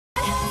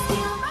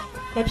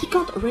La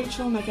piquante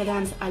Rachel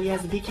McAdams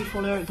alias Becky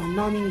Fuller dans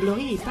Morning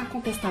Glory est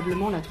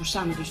incontestablement la touche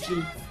charme du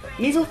film.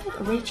 Mais au fait,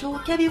 Rachel,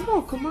 qu'avez-vous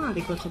en commun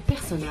avec votre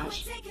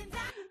personnage?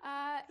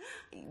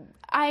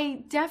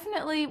 I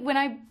definitely, when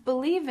I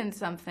believe in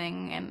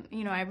something, and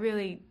I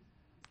really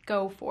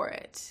go for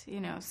it,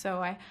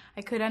 so I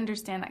could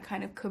understand that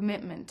kind of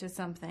commitment to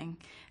something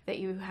that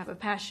you have a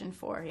passion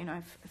for.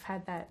 I've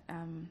had that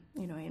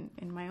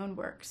in my own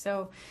work,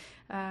 so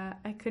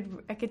I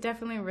could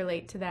definitely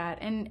relate to that,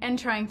 and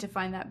trying to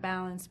find that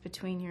balance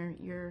between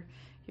your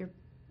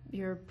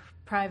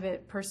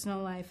private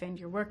personal life and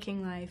your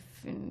working life,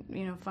 and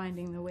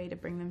finding the way to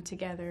bring them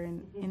together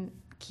and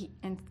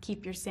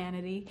keep your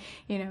sanity,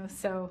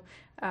 so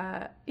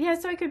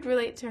so I could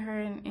relate to her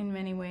in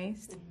many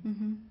ways.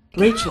 Mm-hmm.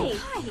 Rachel,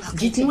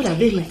 dites-nous la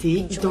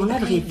vérité, dans la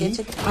vraie vie,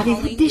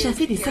 avez-vous déjà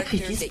fait des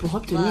sacrifices pour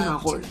obtenir un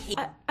rôle?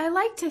 I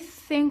like to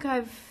think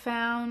I've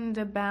found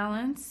a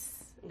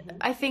balance.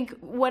 I think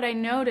what I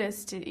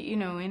noticed,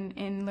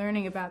 in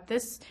learning about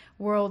this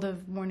world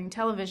of morning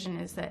television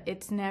is that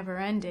it's never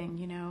ending,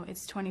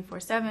 it's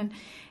 24/7,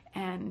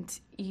 and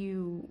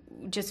you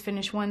just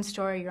finish one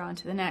story, you're on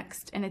to the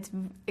next, and it's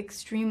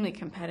extremely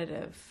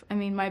competitive. I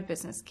mean, my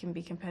business can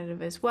be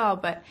competitive as well,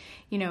 but,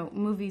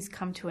 movies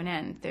come to an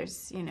end.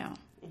 There's,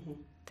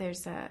 they're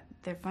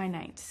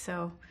finite,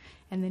 so,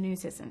 and the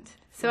news isn't.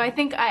 So I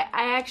think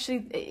I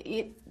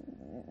actually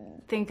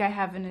think I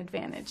have an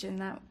advantage in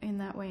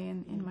that way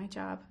in my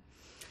job.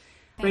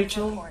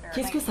 Rachel,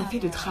 qu'est-ce que ça fait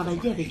de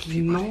travailler avec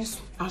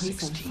l'immense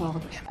Harrison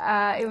Ford?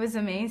 It was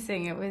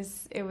amazing. It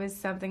was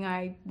something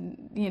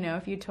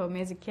if you told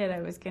me as a kid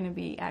I was going to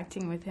be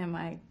acting with him,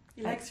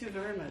 He likes you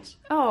very much.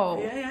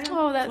 Oh, yeah.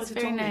 Oh, that's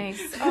very nice.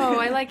 Oh,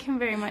 I like him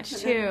very much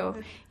too.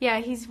 Yeah,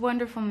 he's a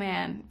wonderful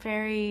man.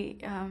 Very,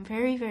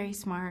 very, very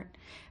smart.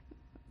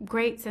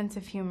 Great sense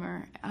of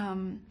humor.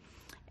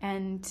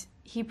 And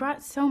he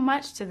brought so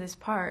much to this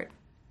part.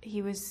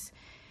 He was,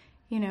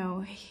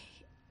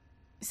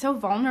 so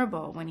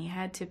vulnerable when he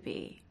had to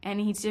be, and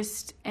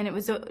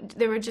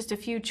there were just a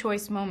few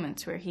choice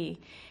moments where he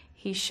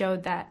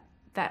showed that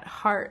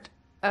heart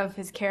of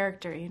his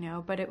character,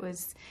 but it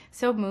was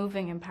so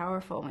moving and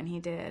powerful when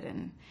he did,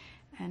 and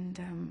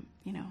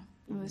it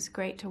was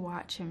great to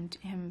watch him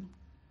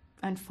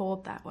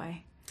unfold that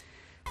way.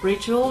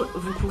 Rachel,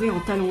 vous courez en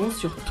talons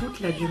sur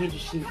toute la durée du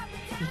film.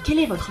 Et quel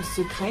est votre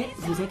secret?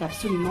 Vous êtes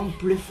absolument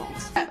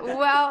bluffante.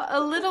 Well, a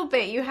little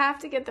bit. You have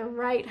to get the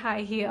right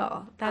high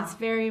heel. That's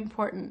very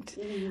important.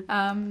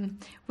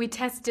 We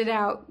tested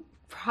out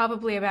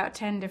probably about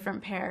 10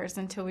 different pairs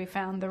until we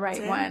found the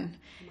right one.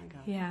 Oh my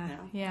God.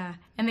 Yeah.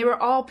 And they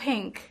were all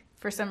pink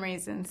for some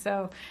reason.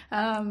 So,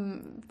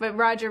 but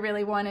Roger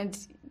really wanted,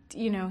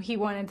 he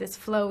wanted this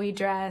flowy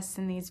dress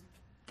and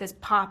this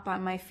pop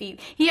on my feet.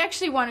 He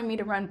actually wanted me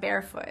to run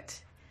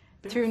barefoot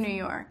through New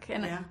York,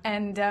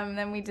 and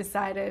then we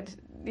decided,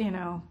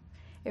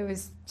 it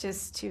was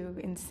just too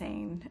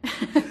insane.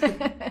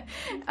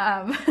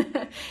 But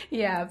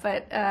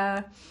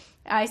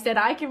I said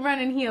I can run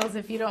in heels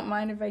if you don't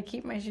mind if I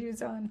keep my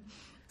shoes on.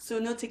 So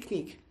no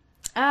technique?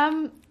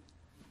 No,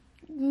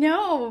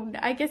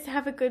 I guess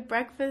have a good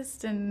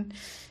breakfast and,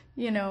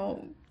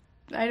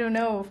 I don't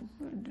know,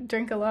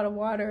 drink a lot of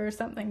water or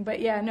something. But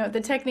yeah, no, the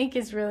technique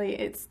is really,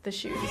 it's the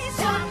shoes.